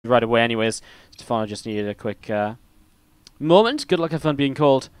right away anyways. Stephano just needed a quick moment. Good luck, have fun being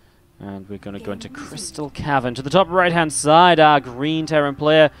called. And we're going to go into Crystal Cavern. To the top right-hand side, our green Terran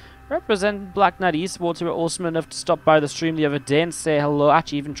player representing Black Knight Esports, who were awesome enough to stop by the stream the other day and say hello.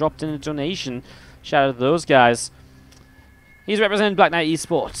 Actually even dropped in a donation. Shout out to those guys. He's representing Black Knight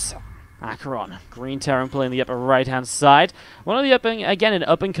Esports. Aqueron, green Terran player in the upper right-hand side. One of the an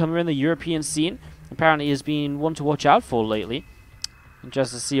up-and-comer in the European scene. Apparently has been one to watch out for lately. And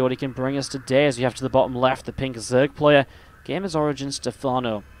just to see what he can bring us today, as we have to the bottom left, the pink Zerg player. Gamer's Origin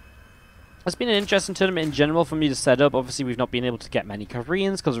Stephano. It's been an interesting tournament in general for me to set up. Obviously, we've not been able to get many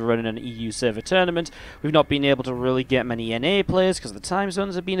Koreans because we're running an EU server tournament. We've not been able to really get many NA players because the time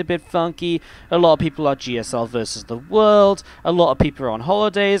zones have been a bit funky. A lot of people are GSL versus the world. A lot of people are on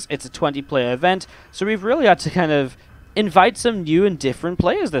holidays. It's a 20-player event. So we've really had to kind of invite some new and different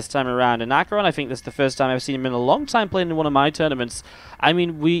players this time around. And Aqueron, I think this is the first time I've seen him in a long time playing in one of my tournaments. I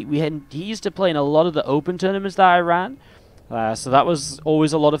mean, he used to play in a lot of the open tournaments that I ran. So that was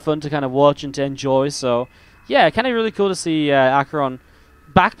always a lot of fun to kind of watch and to enjoy. So, yeah, kind of really cool to see Aqueron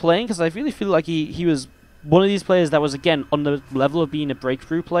back playing, because I really feel like he was one of these players that was, again, on the level of being a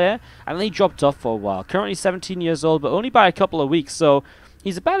breakthrough player, and then he dropped off for a while. Currently 17 years old, but only by a couple of weeks, so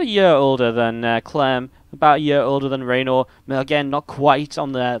he's about a year older than Clem, about a year older than Raynor. Again, not quite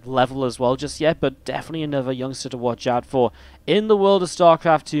on the level as well just yet, but definitely another youngster to watch out for in the world of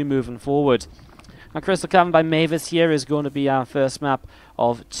StarCraft 2 moving forward. Now, Crystal Cavern by Mavis here is going to be our first map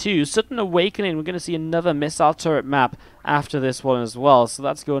of 2. Sudden Awakening, we're going to see another missile turret map after this one as well. So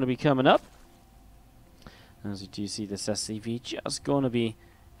that's going to be coming up. As you do see this SCV just going to be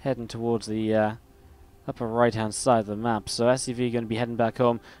heading towards the upper right-hand side of the map. So SCV going to be heading back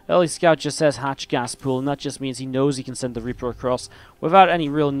home. Early Scout just says hatch gas pool, and that just means he knows he can send the Reaper across without any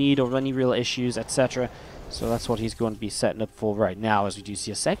real need or any real issues, etc. So that's what he's going to be setting up for right now, as we do see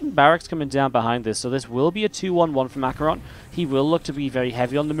a second barracks coming down behind this. So this will be a 2-1-1 from Aqueron. He will look to be very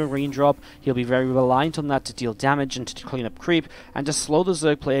heavy on the Marine drop. He'll be very reliant on that to deal damage and to clean up creep, and to slow the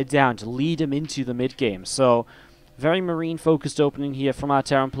Zerg player down, to lead him into the mid-game. So, very Marine-focused opening here from our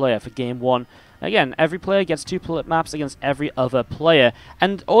Terran player for Game 1. Again, every player gets 2 bullet maps against every other player.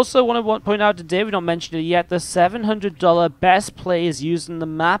 And also want to point out today, we've not mentioned it yet, the $700 best players used in the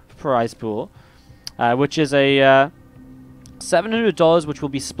map prize pool. Which is a $700 which will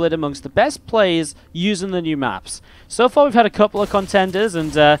be split amongst the best players using the new maps. So far we've had a couple of contenders,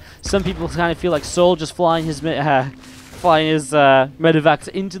 and some people kind of feel like Soul just flying his medevacs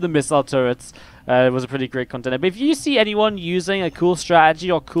into the missile turrets was a pretty great contender. But if you see anyone using a cool strategy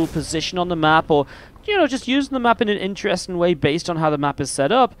or cool position on the map, or just using the map in an interesting way based on how the map is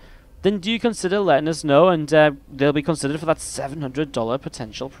set up, then do consider letting us know, and they'll be considered for that $700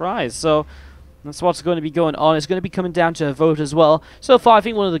 potential prize. So that's what's going to be going on. It's going to be coming down to a vote as well. So far, I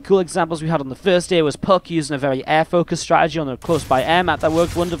think one of the cool examples we had on the first day was Puck using a very air-focused strategy on a close-by air map that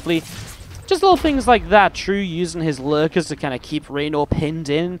worked wonderfully. Just little things like that. True using his lurkers to kind of keep Raynor pinned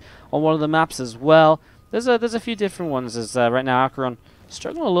in on one of the maps as well. There's a few different ones. As right now, Aqueron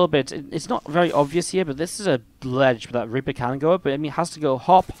struggling a little bit. It's not very obvious here, but this is a ledge that Reaper can go up. But I mean, it has to go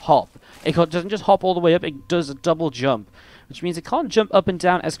hop, hop. It doesn't just hop all the way up. It does a double jump, which means it can't jump up and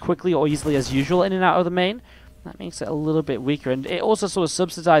down as quickly or easily as usual in and out of the main. That makes it a little bit weaker, and it also sort of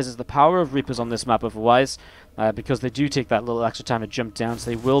subsidizes the power of Reapers on this map otherwise, because they do take that little extra time to jump down, so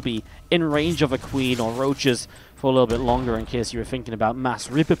they will be in range of a Queen or Roaches for a little bit longer, in case you were thinking about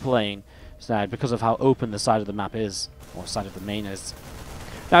mass Reaper playing, because of how open the side of the map is, or side of the main is.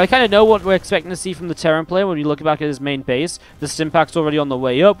 Now, we kind of know what we're expecting to see from the Terran player when we look back at his main base. The Stimpak's already on the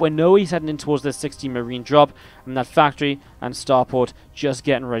way up. We know he's heading in towards the 60 Marine drop, and that factory and starport just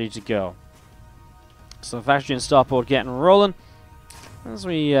getting ready to go. So factory and starport getting rolling as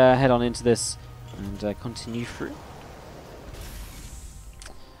we head on into this and continue through.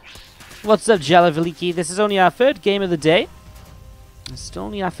 What's up, Jalavaliki? This is only our 3rd game of the day. It's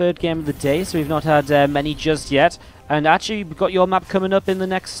only our 3rd game of the day, so we've not had many just yet. And actually, we've got your map coming up in the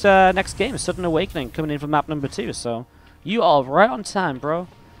next game, Sudden Awakening, coming in for map number 2. So, you are right on time, bro.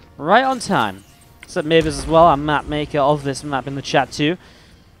 Right on time. What's up, Mavis, as well, our map maker of this map in the chat, too.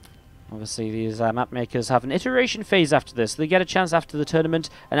 Obviously, these map makers have an iteration phase after this. They get a chance after the tournament,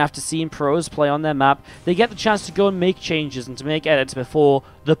 and after seeing pros play on their map, they get the chance to go and make changes and to make edits before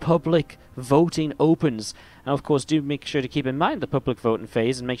the public voting opens. And of course, do make sure to keep in mind the public voting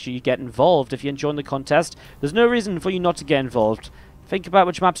phase and make sure you get involved if you're enjoying the contest. There's no reason for you not to get involved. Think about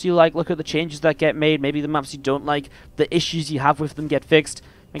which maps you like, look at the changes that get made, maybe the maps you don't like, the issues you have with them get fixed.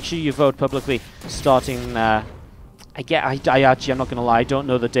 Make sure you vote publicly, starting, I actually, I'm not going to lie, I don't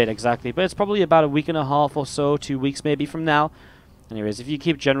know the date exactly, but it's probably about a week and a half or so, 2 weeks maybe from now. Anyways, if you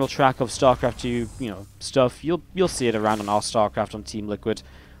keep general track of StarCraft 2, stuff, you'll see it around on our StarCraft on Team Liquid.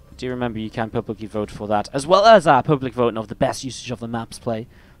 But do remember you can publicly vote for that, as well as our public voting of the best usage of the maps play.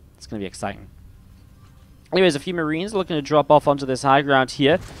 It's going to be exciting. Anyways, a few Marines looking to drop off onto this high ground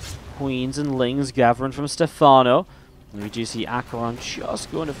here. Queens and Lings gathering from Stephano. And we do see Aqueron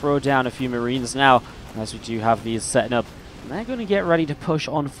just going to throw down a few Marines now, as we do have these setting up. And they're going to get ready to push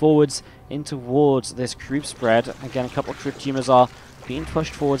on forwards in towards this creep spread. Again, a couple of crypt tumors are being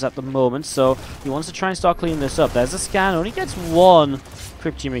pushed forwards at the moment, so he wants to try and start cleaning this up. There's a scan, only gets one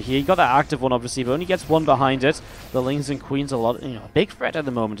crypt tumor here. He got that active one, obviously, but only gets one behind it. The Lings and Queens are a big threat at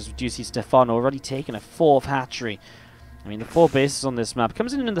the moment, as we do see Stephano already taking a 4th hatchery. I mean, the 4 bases on this map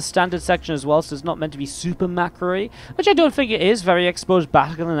comes in the standard section as well, so it's not meant to be super macro-y, which I don't think it is. Very exposed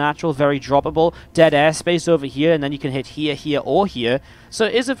back in the natural, very droppable. Dead airspace over here, and then you can hit here, here, or here. So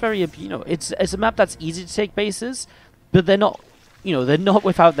it is a very, it's a map that's easy to take bases, but they're not, they're not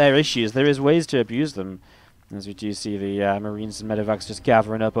without their issues. There is ways to abuse them, as we do see the Marines and Medevacs just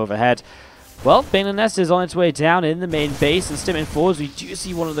gathering up overhead. Well, Bane Nest is on its way down in the main base, and stimming forwards, we do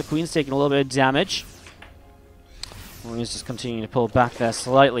see one of the Queens taking a little bit of damage. Marines just continuing to pull back there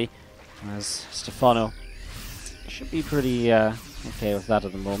slightly, as Stephano should be pretty okay with that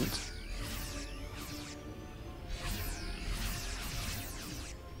at the moment.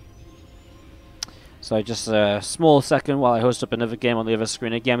 So just a small second while I host up another game on the other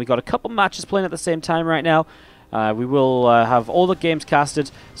screen. Again, we've got a couple matches playing at the same time right now. We will have all the games casted.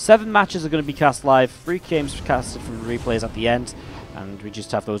 7 matches are going to be cast live, 3 games casted from replays at the end. And we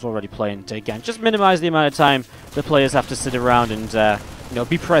just have those already playing to, again, just minimize the amount of time the players have to sit around and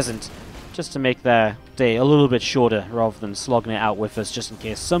be present, just to make their day a little bit shorter rather than slogging it out with us, just in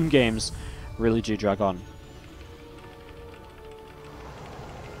case some games really do drag on.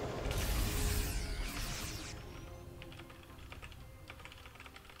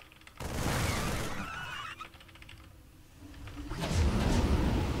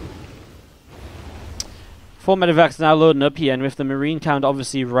 Four medevacs now loading up here, and with the Marine count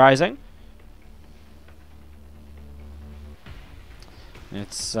obviously rising,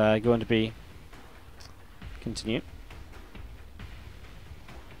 it's going to be continue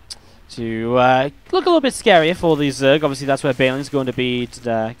to look a little bit scarier for the Zerg. Obviously, that's where Bane's going to be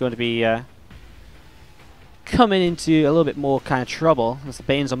coming into a little bit more kind of trouble, as the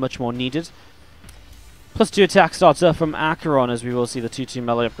Banes are much more needed. +2 attack starts up from Aqueron, as we will see the 2-2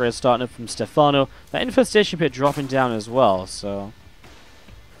 melee upgrade starting up from Stephano. That infestation pit dropping down as well, so...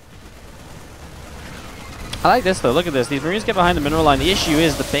 I like this though, look at this. These Marines get behind the mineral line. The issue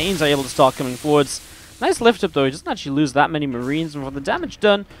is the Banes are able to start coming forwards. Nice lift up though, he doesn't actually lose that many Marines, and for the damage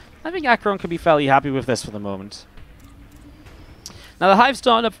done, I think Aqueron could be fairly happy with this for the moment. Now the Hive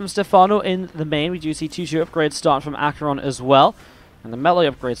starting up from Stephano in the main. We do see 2-2 upgrades starting from Aqueron as well. And the melee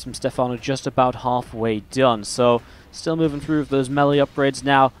upgrades from Stephano just about halfway done. So, still moving through with those melee upgrades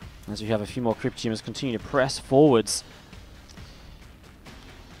now, as we have a few more Crypt Tumors continue to press forwards.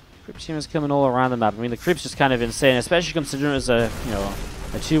 Crypt Tumors coming all around the map. I mean, the Crypt's just kind of insane, especially considering it's a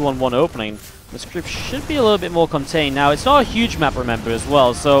 2-1-1 opening. This Crypt should be a little bit more contained. Now, it's not a huge map, remember, as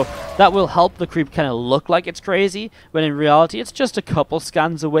well, so that will help the Crypt kind of look like it's crazy, when in reality, it's just a couple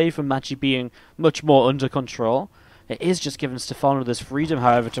scans away from actually being much more under control. It is just giving Stephano this freedom,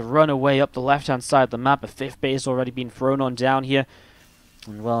 however, to run away up the left-hand side of the map. A 5th base already being thrown on down here.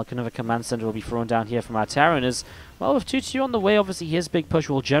 And, well, another command center will be thrown down here from our Terran. As well, with 2-2 on the way, obviously his big push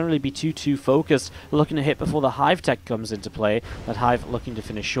will generally be 2-2 focused, looking to hit before the Hive tech comes into play. That Hive looking to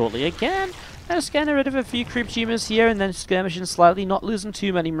finish shortly. Again, just getting rid of a few creep tumors here, and then skirmishing slightly, not losing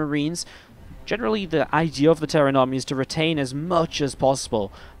too many Marines. Generally, the idea of the Terran army is to retain as much as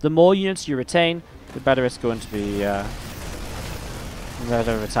possible. The more units you retain, the better it's going to be, the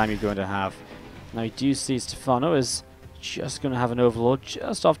better time you're going to have. Now, you do see Stephano is just going to have an Overlord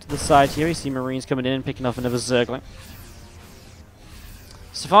just off to the side here. You see Marines coming in and picking off another Zergling.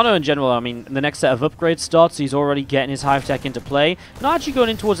 Stephano in general, I mean, the next set of upgrades starts, he's already getting his Hive Tech into play. Not actually going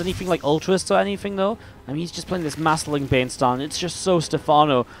in towards anything like Ultras or anything, though. I mean, he's just playing this Masterling Bane style, and it's just so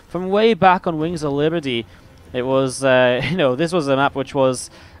Stephano. From way back on Wings of Liberty, it was, this was a map which was...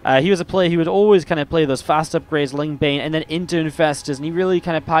 he was a player who would always kind of play those fast upgrades, Ling Bane, and then into Infestors, and he really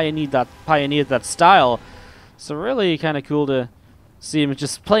kind of pioneered that style. So really kind of cool to see him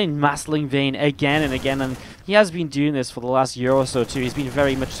just playing Masterling Bane again and again, and he has been doing this for the last year or so too. He's been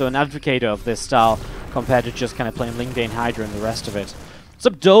very much so an advocate of this style compared to just kind of playing Ling Bane Hydra and the rest of it. What's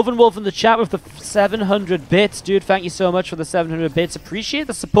up, Dovenwolf in the chat with the 700 bits. Dude, thank you so much for the 700 bits. Appreciate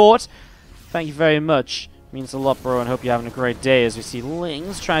the support. Thank you very much. Means a lot, bro, and hope you're having a great day as we see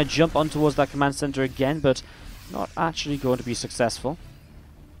Lings trying to jump on towards that command center again, but not actually going to be successful.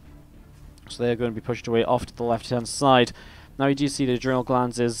 So they're going to be pushed away off to the left-hand side. Now you do see the adrenal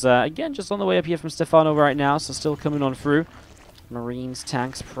glands is, again, just on the way up here from Stephano right now, so still coming on through. Marines,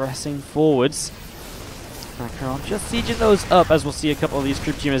 tanks pressing forwards. Aqueron just sieging those up, as we'll see a couple of these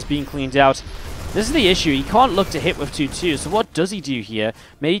troop units being cleaned out. This is the issue, he can't look to hit with 2-2, so what does he do here?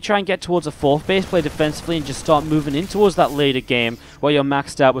 Maybe try and get towards a 4th base, play defensively, and just start moving in towards that later game, where you're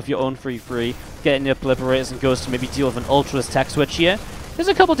maxed out with your own 3-3, getting your Liberators and goes to maybe deal with an Ultras tech switch here. There's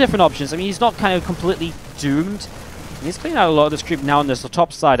a couple different options. I mean, he's not kind of completely doomed. He's cleaning out a lot of this creep now on this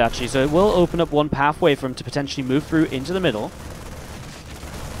top side, actually, so it will open up one pathway for him to potentially move through into the middle.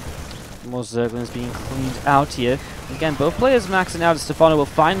 More Zerglings being cleaned out here. Again, both players maxing out, as Stephano will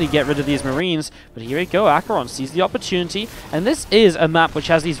finally get rid of these Marines. But here we go, Aqueron sees the opportunity. And this is a map which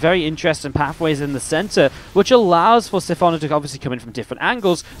has these very interesting pathways in the center, which allows for Stephano to obviously come in from different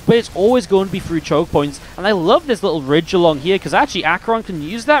angles, but it's always going to be through choke points. And I love this little ridge along here, because actually Aqueron can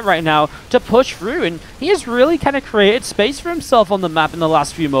use that right now to push through. And he has really kind of created space for himself on the map in the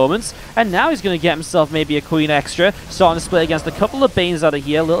last few moments. And now he's going to get himself maybe a Queen extra, starting to split against a couple of Banes out of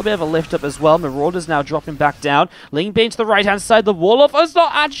here. A little bit of a lift up as well. Marauders now dropping back down. Ling Bane to the right-hand side. The wall-off. Oh, it's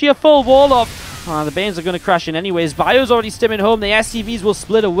not actually a full wall-off. The Banes are going to crash in anyways. Bio's already stimming home. The SCVs will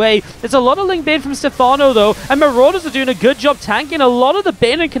split away. There's a lot of Ling Bane from Stephano, though. And Marauders are doing a good job tanking a lot of the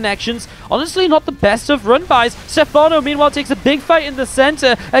Bane connections. Honestly, not the best of run-bys. Stephano, meanwhile, takes a big fight in the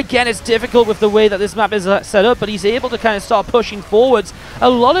center. Again, it's difficult with the way that this map is set up, but he's able to kind of start pushing forwards. A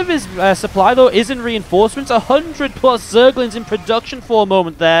lot of his supply, though, is in reinforcements. 100+ Zerglings in production for a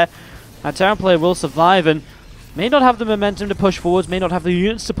moment there. Our Terran player will survive and may not have the momentum to push forwards, may not have the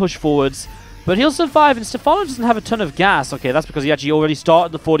units to push forwards, but he'll survive, and Stephano doesn't have a ton of gas. Okay, that's because he actually already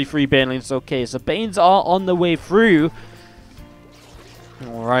started the 43 Banelings. Okay, so Banes are on the way through.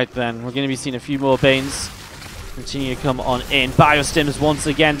 Alright then, we're going to be seeing a few more Banes continue to come on in. Biostims once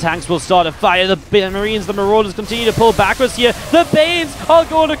again. Tanks will start to fire. The Marines, the Marauders continue to pull backwards here. The Banes are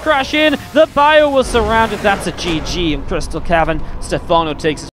going to crash in. The Bio will surround it. That's a GG in Crystal Cavern. Stephano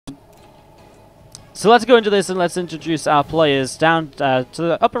takes it. So let's go into this and let's introduce our players down to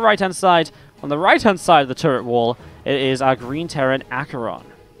the upper right-hand side. On the right-hand side of the turret wall, it is our green Terran Aqueron.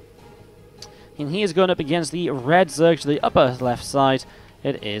 And he is going up against the red Zerg to the upper left side.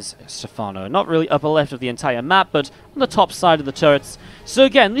 It is Stephano. Not really upper left of the entire map, but on the top side of the turrets. So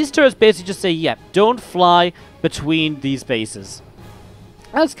again, these turrets basically just say, yep, don't fly between these bases.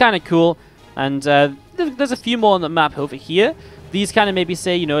 That's kind of cool. And there's a few more on the map over here. These kind of maybe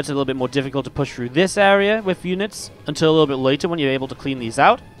say, you know, it's a little bit more difficult to push through this area with units until a little bit later when you're able to clean these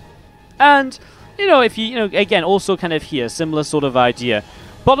out. And, you know, if you, again, also kind of here, similar sort of idea.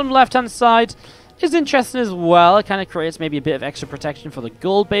 Bottom left-hand side is interesting as well. It kind of creates maybe a bit of extra protection for the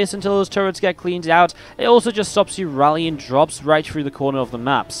gold base until those turrets get cleaned out. It also just stops you rallying drops right through the corner of the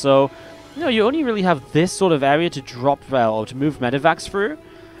map. So, you know, you only really have this sort of area to drop, or to move medevacs through.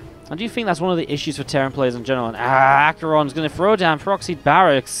 I do think that's one of the issues for Terran players in general. And Aqueron's going to throw down Proxy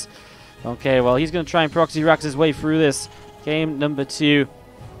Barracks. Okay, well, he's going to try and Proxy Rax his way through this. Game number 2.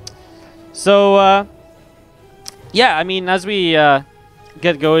 So, yeah, I mean, as we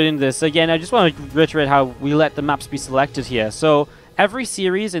get going in this, again, I just want to reiterate how we let the maps be selected here. So, every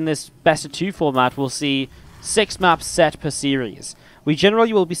series in this best of 2 format will see 6 maps set per series. We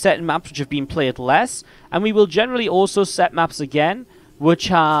generally will be setting maps which have been played less, and we will generally also set maps again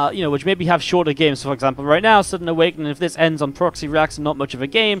which are, you know, which maybe have shorter games. So, for example, right now, Sudden Awakening, if this ends on Proxy Racks and not much of a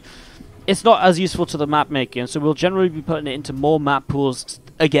game, it's not as useful to the map making. So we'll generally be putting it into more map pools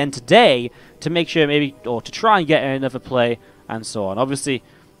again today to make sure maybe, or to try and get another play and so on. Obviously,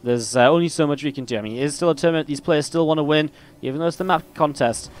 there's only so much we can do. I mean, it is still a tournament. These players still want to win, even though it's the map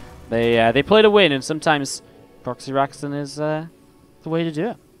contest. They play to win, and sometimes Proxy Raxing is the way to do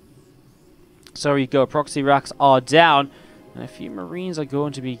it. So you go. Proxy Racks are down. And a few Marines are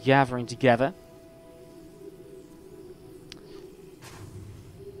going to be gathering together.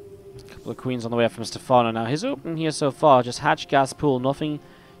 A couple of Queens on the way up from Stephano. Now, his opening here so far, just hatch gas pool, nothing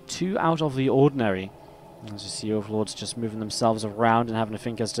too out of the ordinary. As you see, Overlords just moving themselves around and having to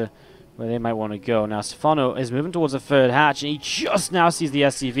think as to where they might want to go. Now, Stephano is moving towards the third hatch, and he just now sees the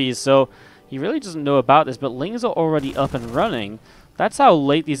SCVs, so he really doesn't know about this, but Lings are already up and running. That's how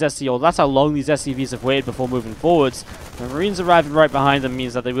late these that's how long these SCVs have waited before moving forwards. The Marines arriving right behind them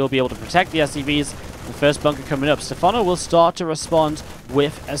means that they will be able to protect the SCVs. The first bunker coming up. Stephano will start to respond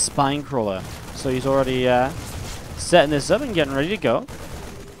with a spine crawler. So he's already setting this up and getting ready to go.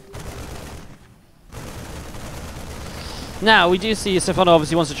 Now, we do see Stephano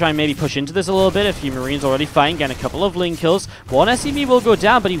obviously wants to try and maybe push into this a little bit. A few Marines already fighting, getting a couple of link kills. One SCV will go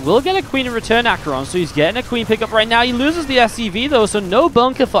down, but he will get a Queen in return, Aqueron. So he's getting a Queen pickup right now. He loses the SCV, though, so no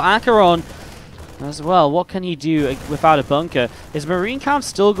bunker for Aqueron as well. What can he do without a bunker? His Marine count's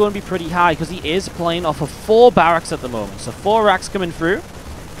still going to be pretty high because he is playing off of 4 barracks at the moment. So 4 racks coming through.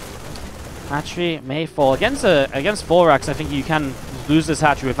 Hatchery may fall. Against 4 racks, I think you can lose this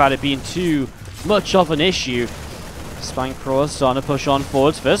hatchery without it being too much of an issue. Spine Crawler's starting to push on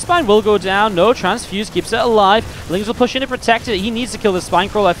forwards. First Spine will go down. No Transfuse keeps it alive. Lings will push in to protect it. He needs to kill the Spine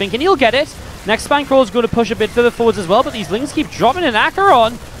Crawler, I think, and he'll get it. Next Spine Crawler's going to push a bit further forwards as well, but these Lings keep dropping in.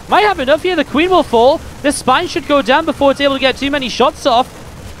 Aqueron might have enough here. The Queen will fall. This Spine should go down before it's able to get too many shots off.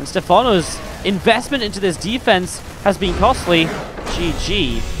 And Stephano's investment into this defense has been costly.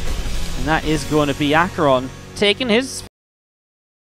 GG. And that is going to be Aqueron taking his